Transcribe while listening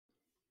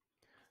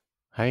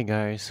Hi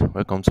guys,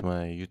 welcome to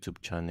my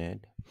YouTube channel.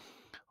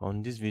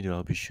 On this video,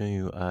 I'll be showing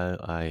you how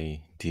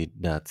I did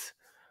that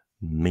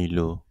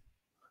Milo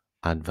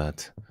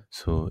advert.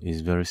 So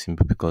it's very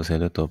simple because a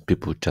lot of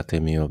people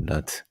chatted me up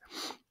that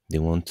they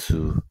want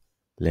to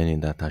learn it,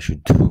 that I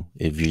should do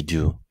a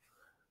video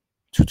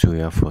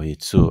tutorial for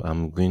it. So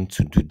I'm going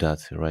to do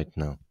that right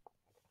now.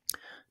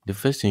 The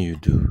first thing you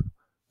do,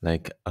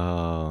 this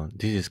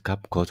is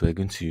CapCut. We're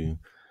going to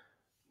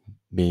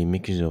be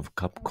making use of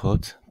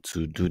CapCut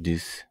to do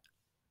this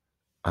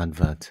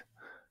advert.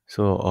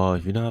 So,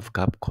 if you don't have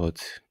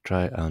CapCut,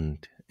 try and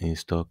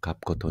install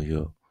CapCut on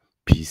your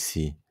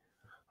PC.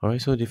 All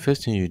right. So the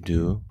first thing you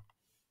do,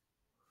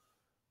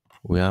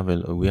 we have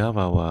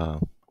our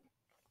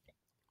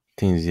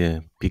things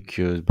here,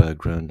 pictures,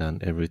 background,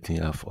 and everything.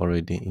 I've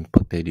already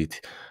imported it.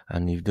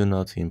 And if you do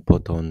not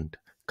import on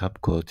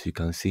CapCut, you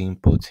can see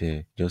import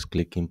here. Just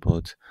click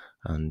import,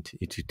 and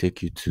it will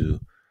take you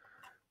to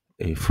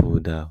a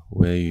folder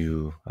where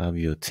you have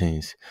your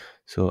things.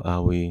 So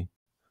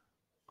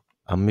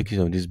I'm making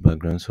of this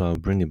background. So I'll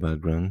bring the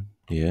background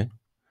here.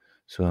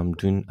 So I'm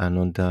doing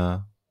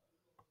another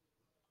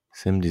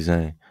same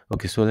design.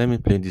 Okay, so let me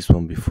play this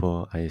one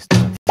before I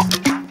start.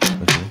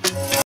 Okay,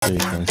 so you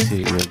can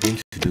see we're doing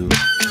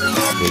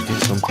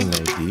something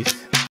like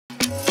this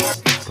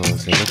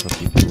because a lot of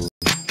people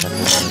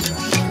started doing that.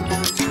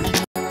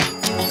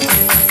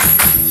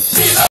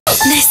 So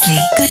we need Nestle,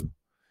 good.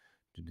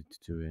 to do the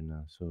tutorial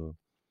now. So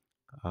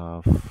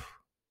I've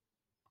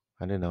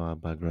added our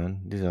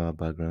background. This is our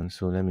background.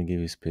 So let me give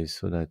it space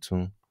so that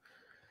soon.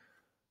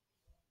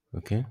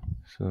 Okay,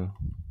 so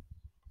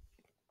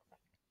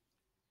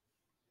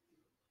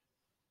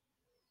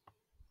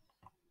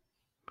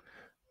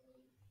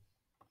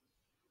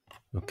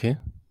okay,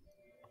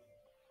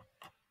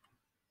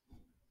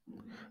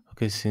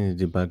 okay. Since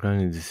the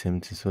background is the same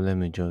thing, so let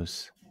me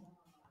just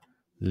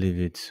leave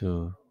it.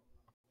 So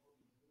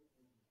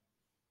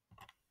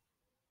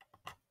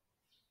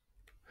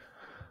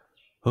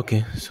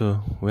okay,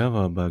 so we have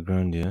our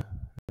background here.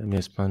 Let me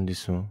expand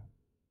this one.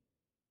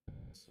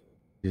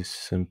 This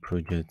same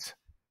project.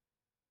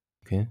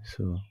 Okay,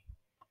 so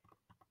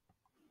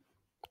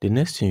the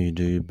next thing you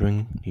do, you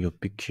bring your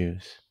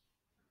pictures,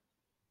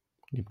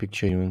 the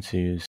picture you want to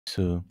use.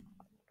 So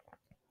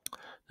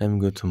let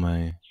me go to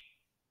my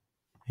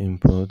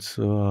import.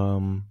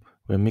 So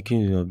we're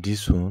making use of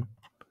this one.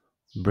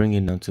 Bring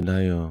it down to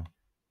that your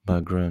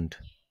background.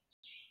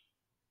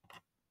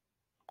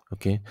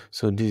 Okay,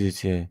 so this is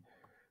here.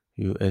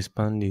 You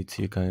expand it.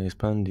 You can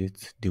expand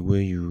it the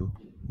way you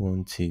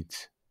want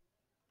it.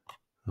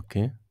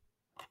 Okay,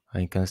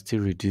 and you can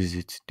still reduce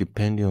it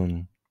depending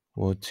on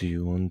what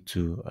you want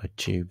to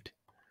achieve.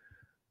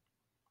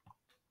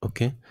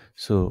 Okay,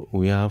 so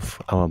we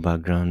have our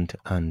background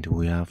and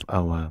we have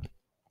our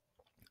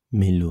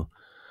Milo.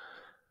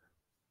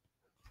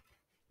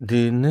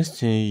 The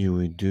next thing you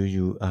will do,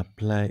 you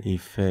apply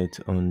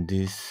effect on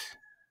this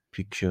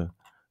picture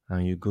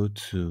and you go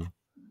to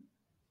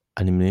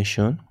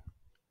animation,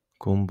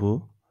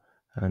 combo,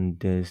 and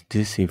there's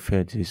this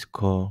effect is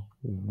called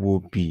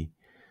Whoopi.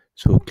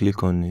 So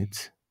click on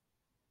it.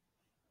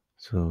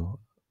 So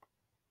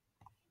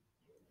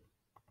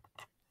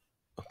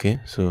okay,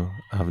 so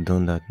I've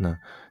done that now.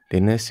 The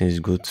next thing is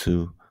go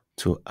to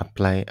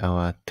apply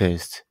our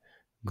text.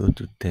 Go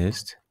to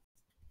text,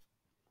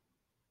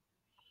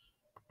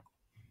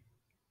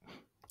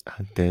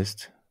 add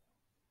text.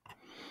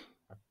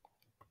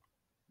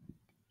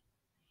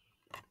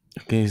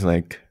 Okay, it's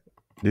like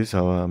this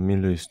our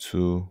Milo is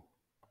too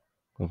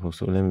okay,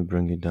 so let me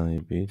bring it down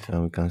a bit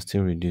and we can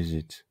still reduce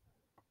it.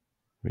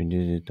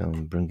 Reduce it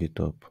and bring it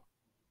up.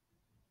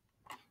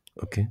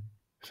 Okay,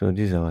 so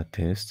this is our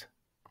test.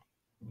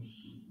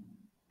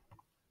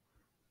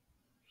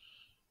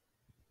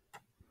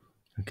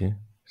 Okay,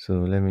 so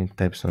let me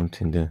type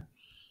something there.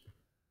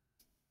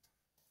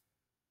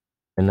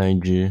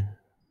 NIG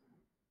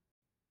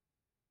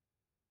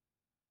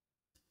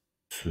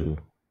 2.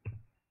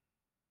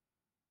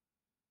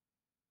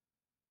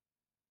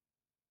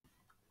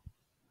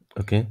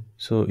 Okay,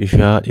 so if you're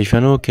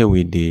not okay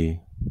with the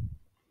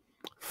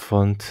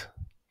font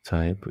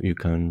type, you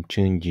can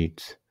change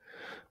it.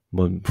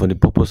 But for the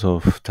purpose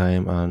of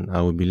time, and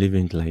I will be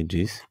leaving it like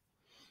this.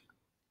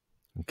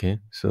 Okay,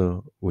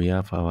 so we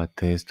have our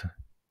test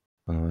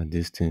on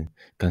this thing.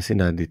 You can see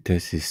that the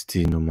test is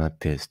still normal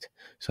test.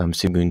 So I'm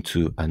still going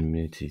to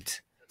animate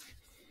it.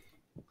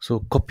 So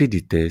copy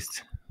the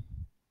text,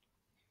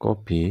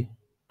 copy,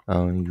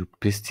 and you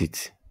paste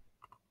it.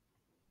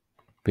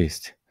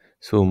 Paste.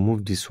 So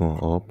move this one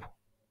up.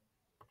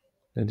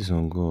 Let this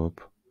one go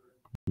up.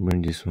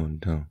 Bring this one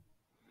down.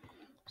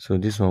 So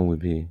this one will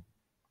be.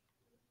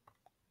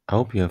 I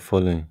hope you are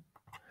following.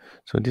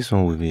 So this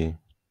one will be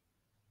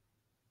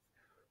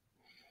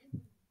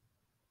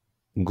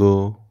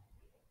go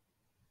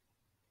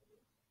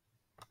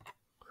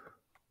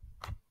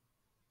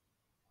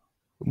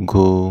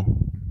go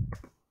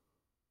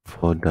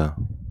further.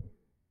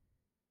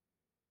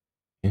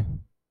 Okay.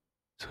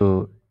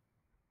 So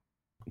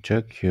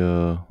check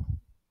your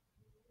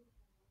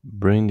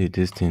bring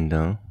this thing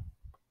down.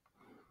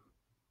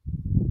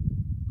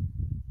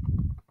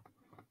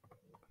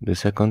 The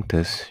second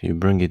test, you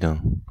bring it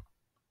down.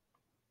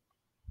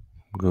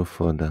 Go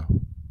further.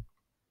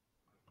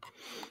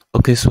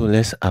 Okay, so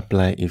let's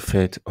apply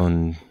effect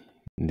on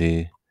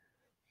the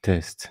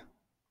test.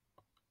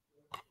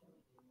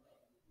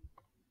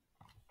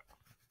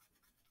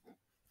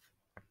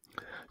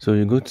 So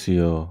you go to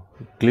your,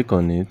 click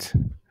on it,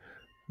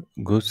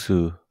 go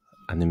to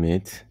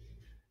animate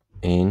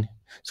in.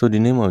 So the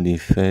name of the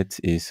effect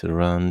is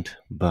round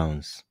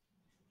bounce.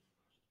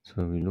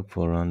 So we look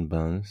for round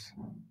bounce.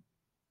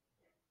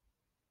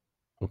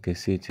 Okay,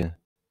 see it here.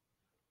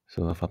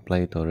 So I've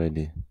applied it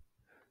already.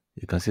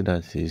 You can see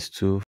that it's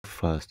too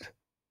fast.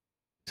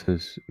 So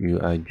you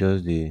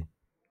adjust the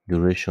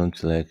duration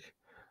to like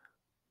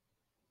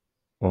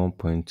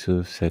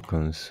 1.2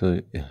 seconds. So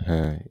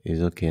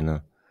it's okay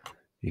now.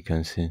 You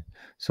can see.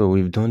 So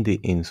we've done the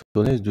in. So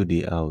let's do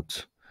the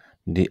out.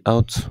 The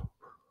out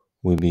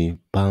will be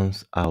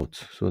bounce out.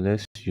 So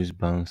let's use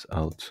bounce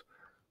out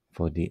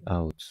for the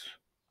out.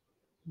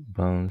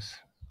 Bounce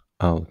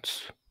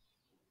out.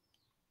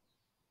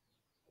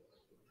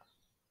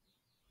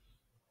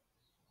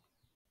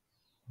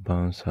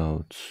 Bounce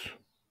out.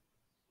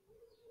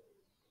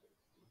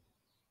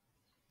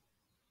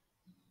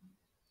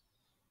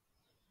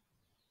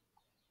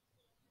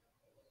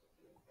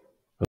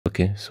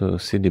 Okay, so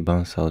see the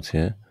bounce out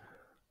here.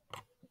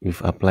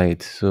 We've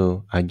applied.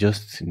 So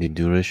adjust the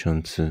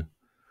duration to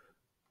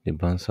the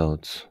bounce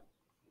out.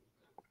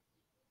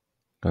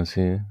 You can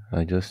see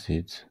adjust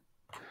it.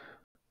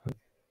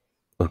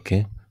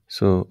 Okay,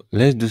 so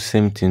let's do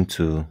same thing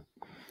to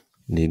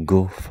the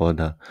go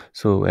further.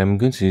 So I'm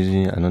going to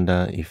using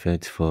another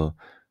effect for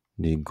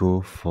the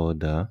go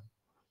further,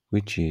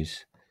 which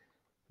is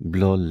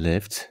blur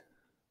left.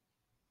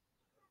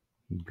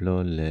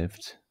 Blur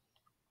left.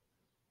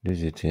 This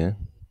is it here.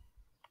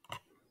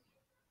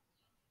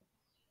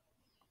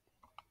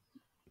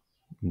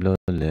 Blur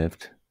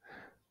left.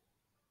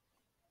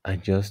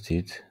 Adjust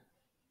it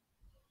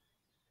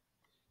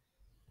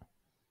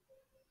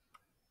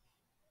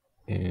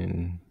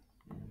in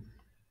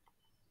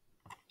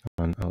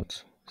and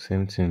out.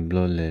 Same thing,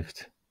 blur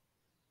left.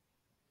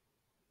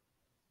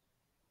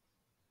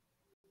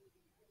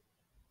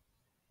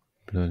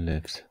 Blur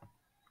left.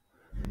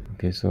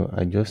 Okay, so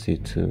adjust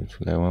it to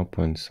like 1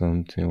 point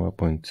something,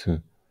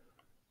 1.2.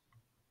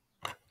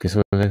 Okay,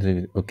 so let's leave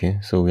it. Okay,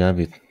 so we have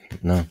it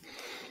now.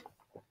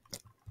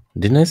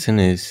 The next thing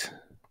is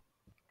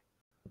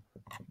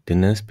the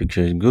next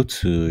picture is go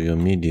to your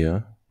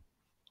media.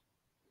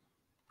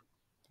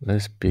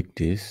 Let's pick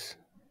this.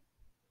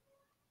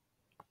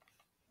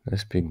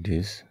 Let's pick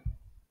this.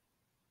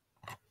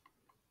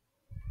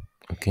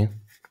 Okay.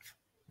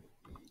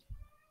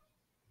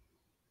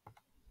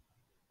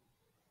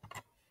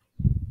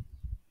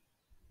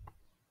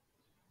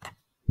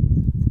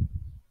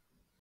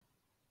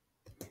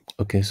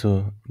 Okay,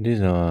 so this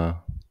is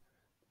our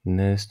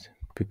next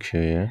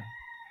picture here.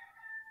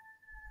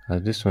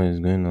 As this one is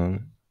going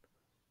on,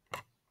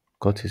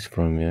 cut it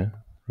from here,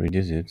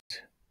 reduce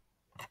it,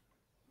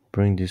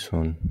 bring this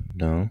one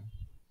down,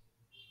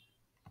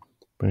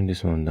 bring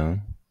this one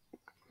down.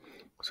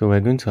 So we're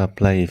going to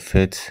apply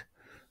effect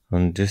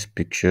on this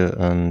picture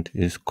and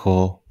its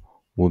core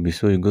will be,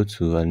 so you go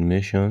to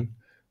animation,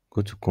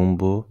 go to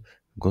combo,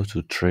 go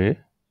to tray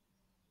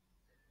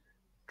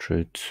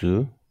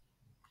 2,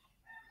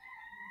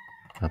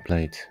 apply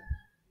it.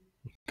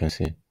 You can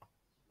see.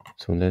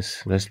 So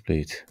let's play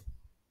it.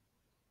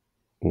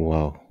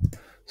 Wow.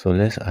 So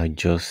let's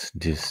adjust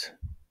this,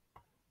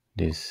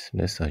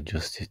 let's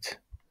adjust it.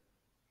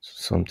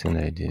 Something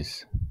like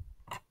this.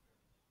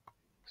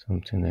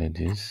 Something like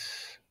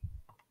this.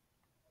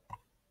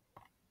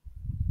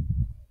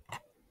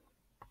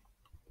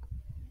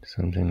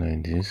 Something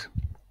like this.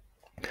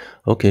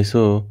 Okay,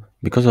 so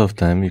because of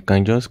time, you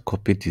can just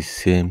copy the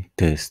same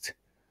text.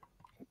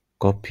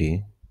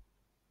 Copy,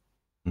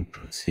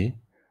 Ctrl C,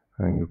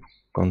 and you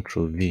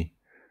Ctrl V.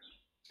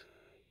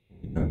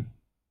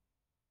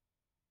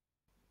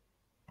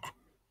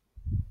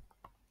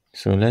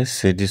 So let's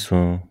say this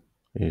one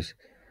is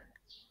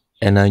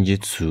energy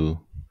to,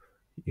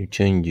 you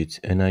change it,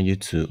 energy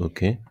to,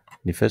 okay.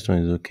 The first one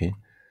is okay.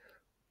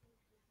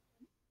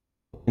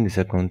 In the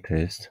second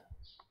test,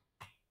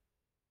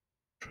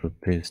 Ctrl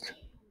paste.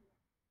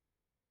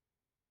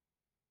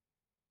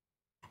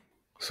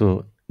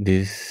 So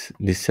the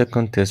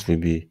second test will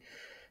be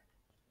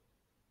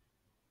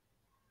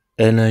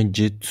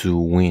energy to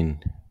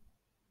win.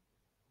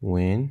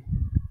 Win.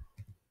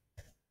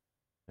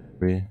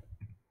 Pray.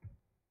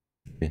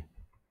 Okay.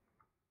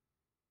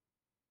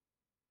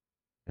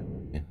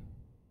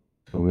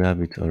 So we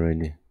have it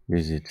already.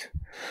 This is it.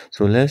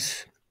 So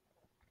let's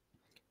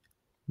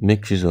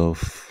make use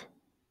of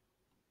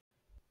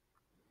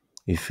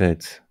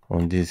effect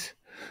on this.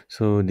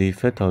 So the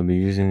effect I'll be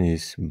using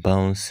is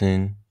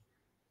bouncing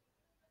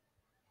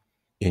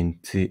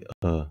into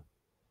so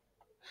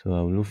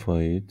I'll look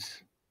for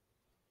it.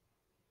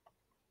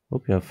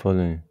 Hope you are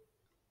following.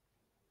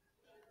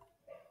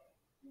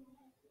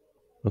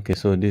 Okay,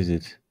 so this is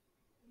it.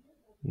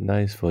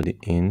 That is for the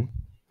in.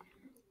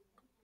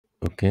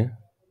 Okay.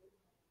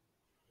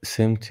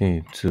 Same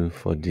thing too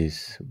for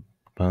this.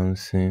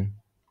 Bouncing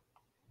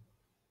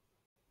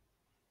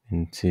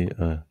into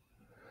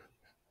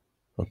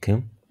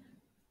okay.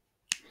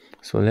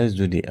 So let's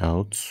do the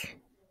out.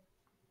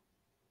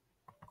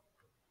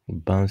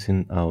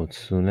 Bouncing out.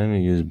 So let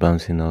me use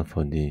bouncing out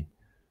for the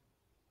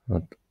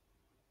out.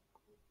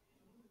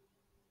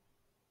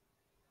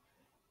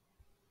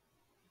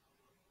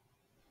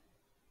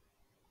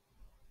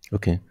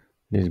 Okay.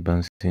 This is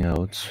bouncing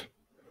out.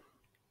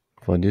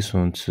 For this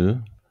one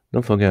too.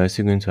 Don't forget I'm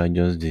still going to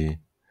adjust the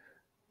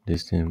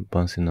this thing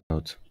bouncing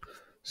out.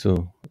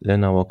 So let's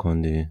now work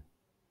on the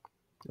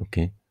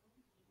okay.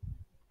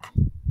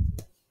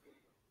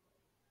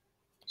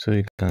 So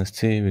we can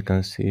see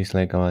it's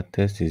like our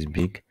text is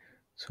big.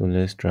 So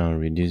let's try and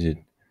reduce it.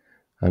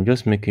 I'm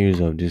just making use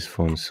of this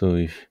font. So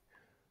if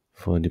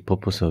for the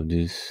purpose of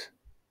this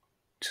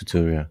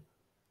tutorial,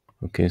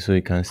 okay, so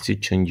you can still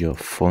change your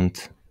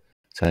font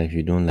size if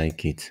you don't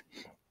like it.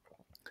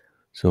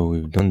 So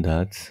we've done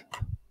that.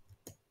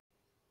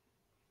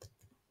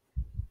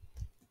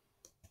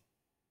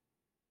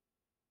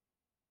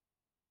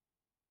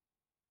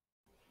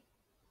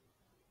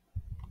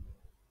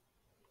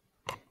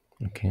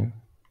 Okay,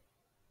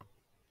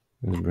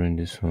 let's bring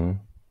this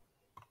one.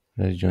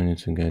 Let's join it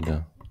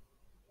together.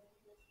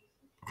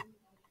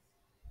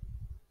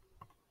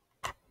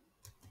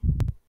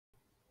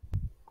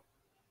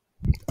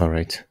 All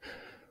right.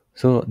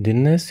 So the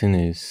next thing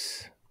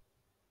is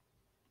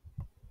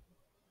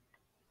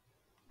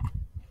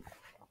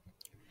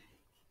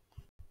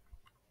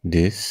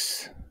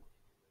this,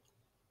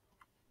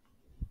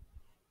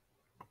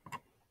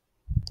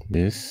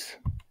 this,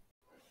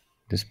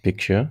 this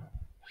picture.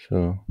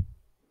 So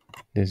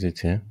this is it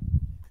here.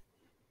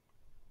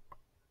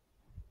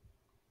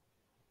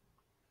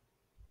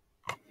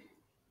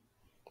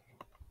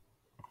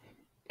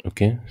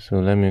 Okay, so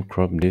let me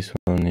crop this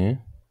one here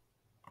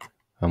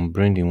and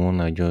bring the one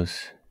I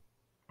just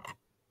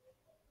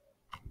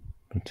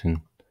put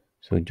in.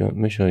 So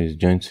make sure it's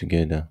joined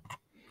together.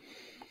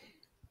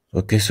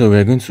 Okay, so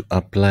we're going to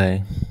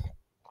apply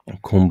a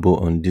combo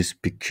on this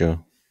picture.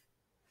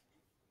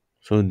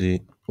 So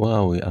the what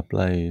I will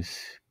apply is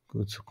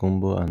go to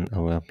combo and I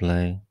will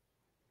apply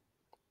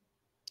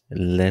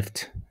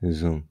left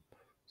zoom.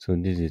 So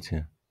this is it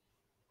here.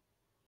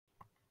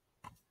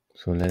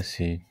 So let's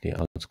see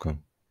the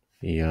outcome.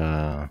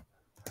 Yeah.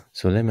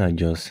 So let me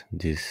adjust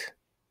this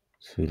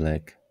to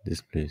like this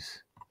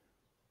place.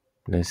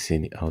 Let's see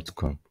the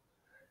outcome.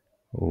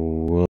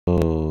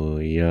 Whoa,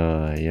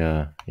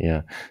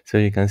 yeah. So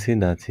you can see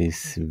that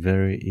it's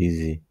very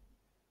easy.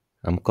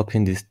 I'm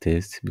copying this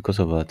test because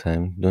of our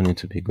time. Don't need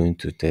to be going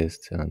to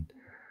test and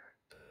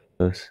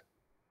just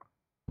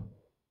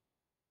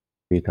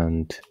it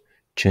and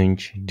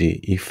change the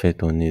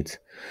effect on it.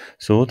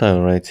 So what I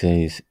write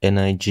here is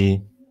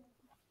energy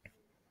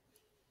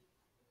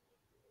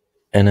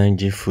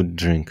food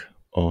drink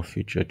or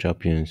future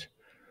champions.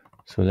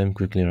 So let me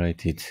quickly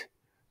write it.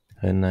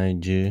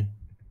 Energy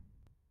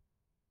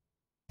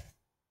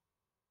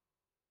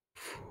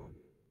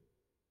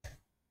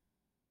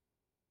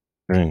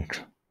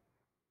drink.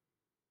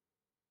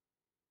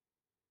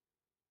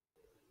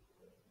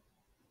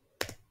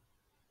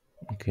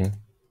 Okay.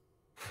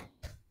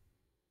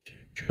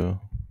 Future.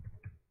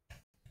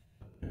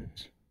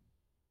 Yes.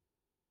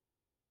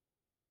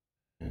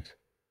 Yes.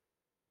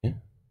 Yeah.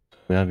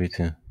 We have it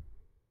here.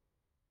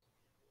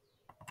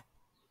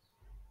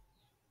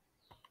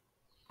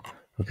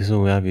 Okay,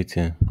 so we have it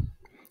here.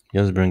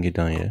 Just bring it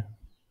down here.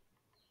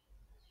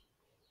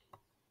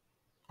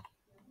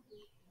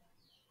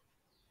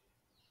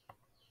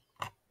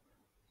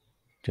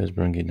 Just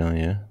bring it down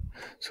here.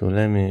 So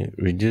let me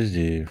reduce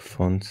the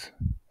font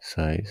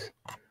size.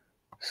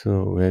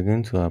 So we're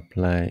going to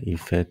apply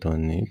effect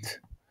on it,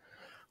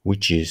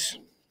 which is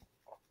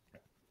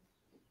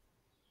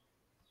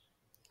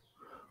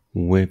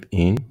wave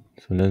in.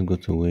 So let's go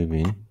to wave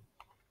in.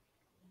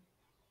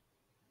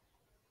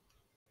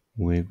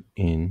 Wave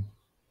in.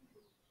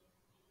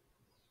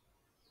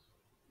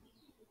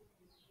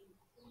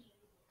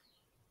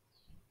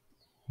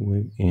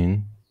 Wave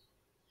in.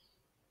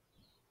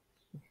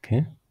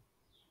 Okay.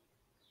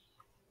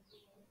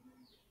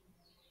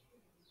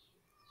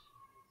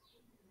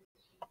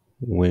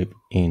 Wave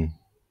in.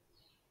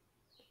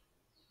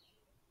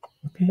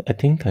 Okay, I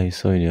think I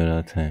saw it the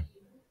other time.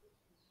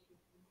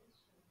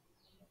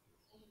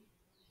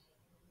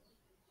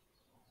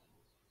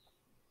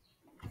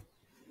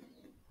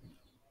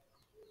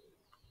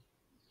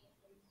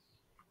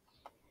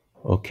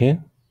 Okay.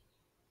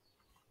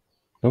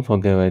 Don't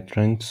forget we're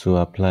trying to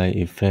apply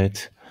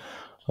effect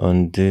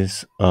on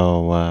this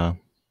our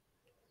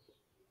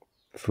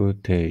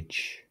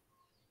footage.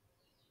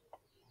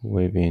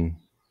 Wave in.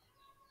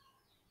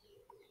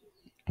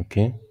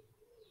 Okay.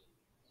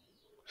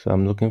 So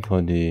I'm looking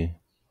for the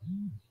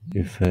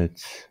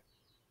effects.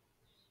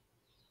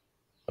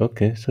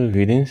 Okay, so if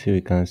you didn't see,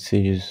 we can see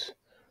use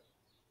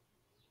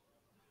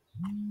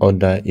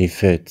other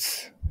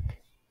effects.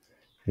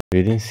 If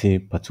we didn't see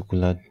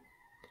particular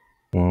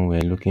one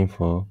we're looking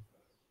for,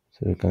 so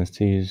we can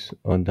still use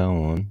other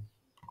one.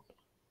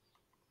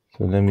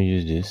 So let me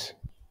use this.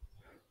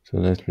 So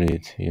let's play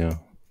it here.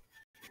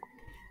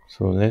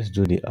 So let's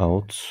do the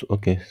out.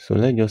 Okay, so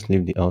let's just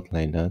leave the out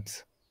like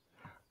that,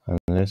 and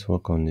let's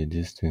work on the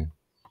this thing.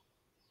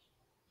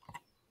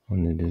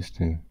 On the this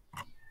thing.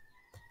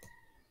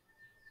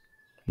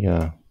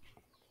 Yeah.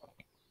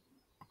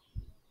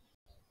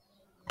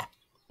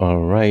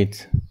 All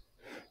right.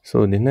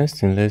 So the next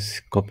thing, let's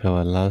copy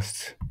our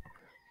last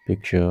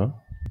picture,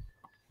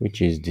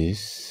 which is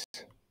this.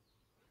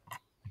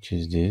 Which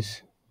is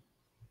this.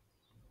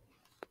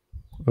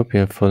 Hope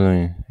you're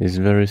following. It's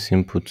very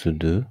simple to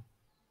do.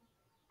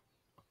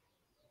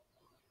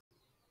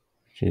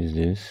 Which is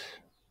this.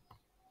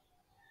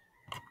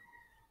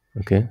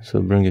 Okay,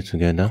 so bring it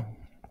together.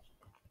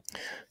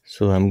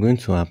 So I'm going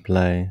to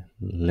apply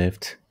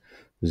left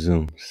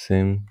zoom,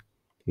 same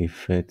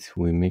effect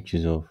we make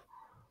use of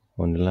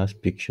on the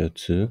last picture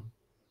too.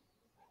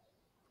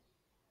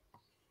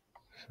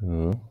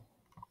 So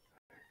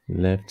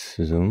left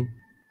zoom,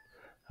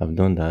 I've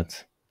done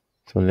that.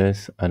 So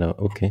let's add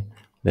okay,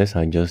 let's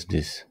adjust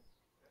this.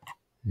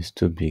 It's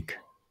too big.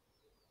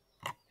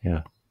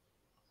 Yeah,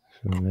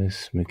 so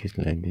let's make it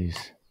like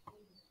this.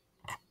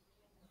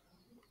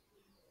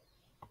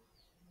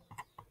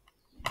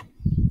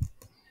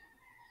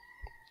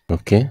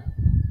 Okay.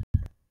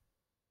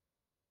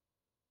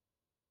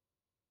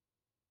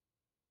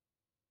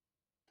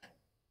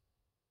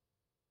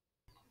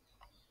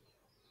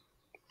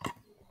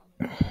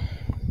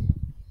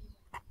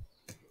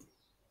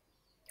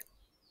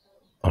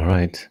 All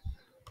right,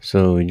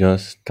 so we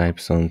just type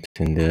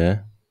something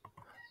there.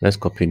 Let's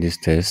copy this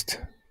text.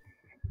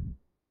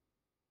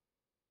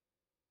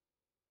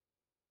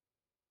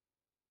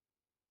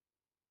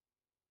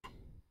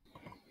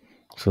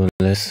 So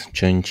let's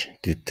change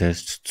the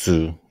text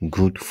to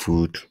good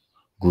food,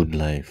 good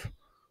life.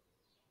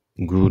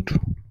 Good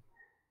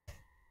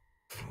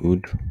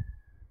food,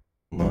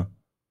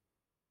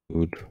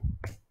 good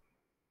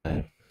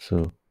life.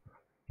 So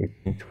it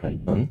means we're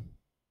done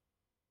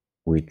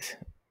with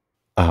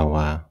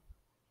our,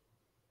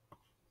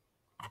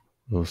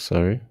 oh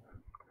sorry,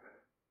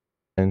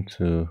 and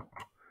so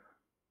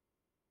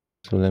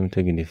let me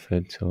take the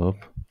effect up.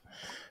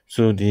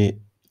 So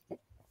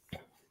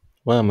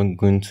what I'm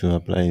going to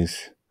apply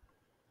is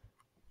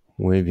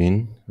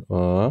waving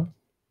or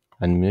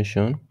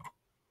animation.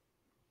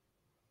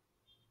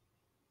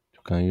 You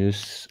can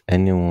use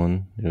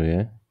anyone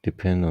here,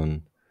 depend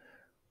on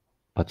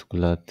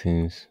particular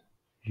things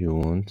you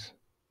want.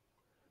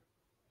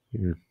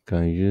 You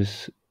can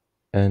use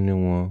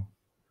anyone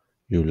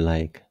you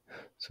like.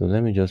 So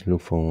let me just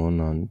look for one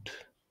and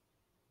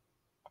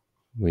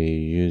we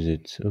use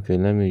it. Okay,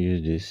 let me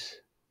use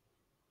this.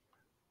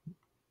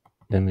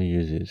 Let me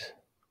use it.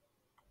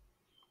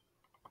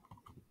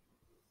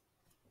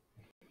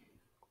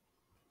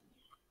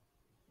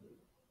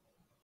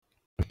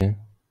 Okay.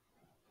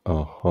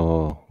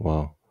 Oh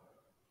wow.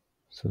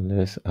 So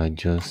let's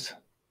adjust.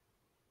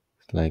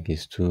 It's like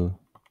it's too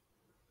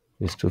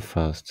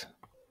fast.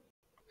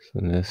 So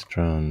let's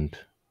try and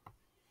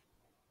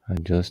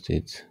adjust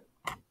it.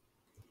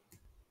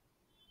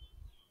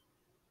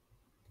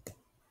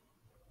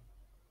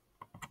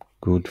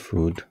 Good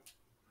food.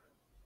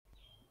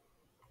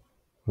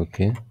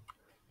 Okay.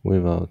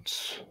 Wave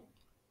out.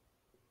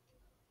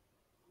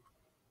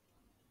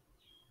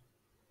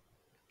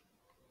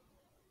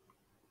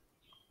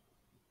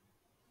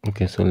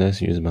 Okay, so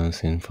let's use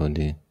bouncing for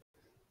the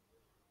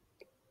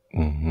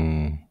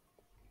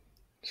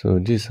so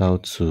this is how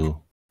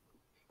to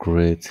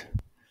create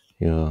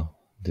your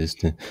this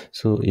thing.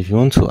 So if you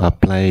want to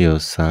apply your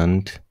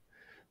sound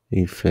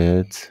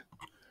effect,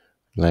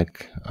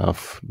 like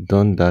I've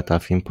done that,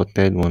 I've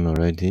imported one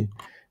already.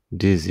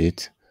 This is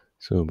it.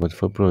 So but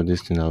for pro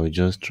this thing I will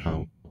just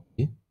try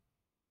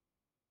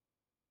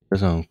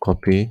and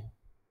copy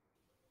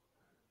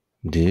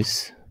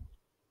this,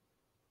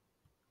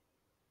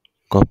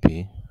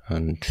 copy,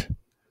 and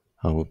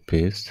I will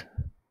paste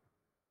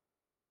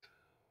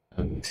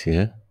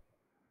here,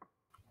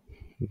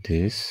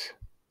 this,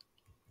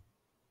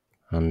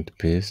 and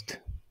paste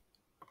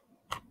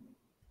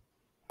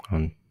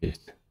and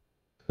paste.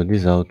 So this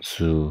is how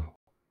to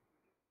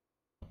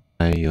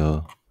apply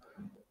your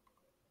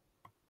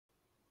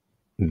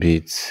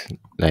beats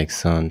like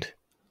sound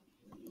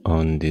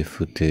on the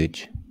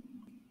footage.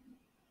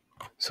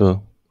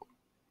 So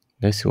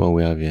let's see what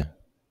we have here.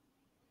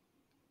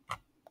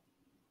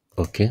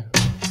 Okay.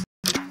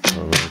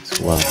 Alright,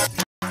 wow.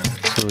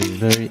 So it's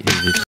very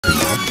easy to do,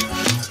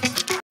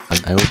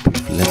 and I hope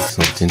you've learned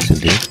something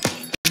today.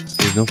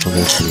 Please don't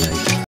forget to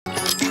like,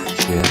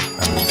 share,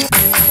 and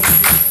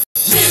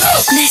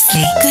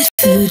Nestle, good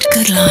food,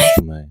 good life.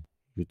 my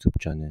YouTube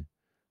channel.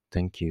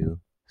 Thank you.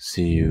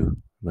 See you.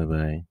 Bye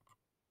bye.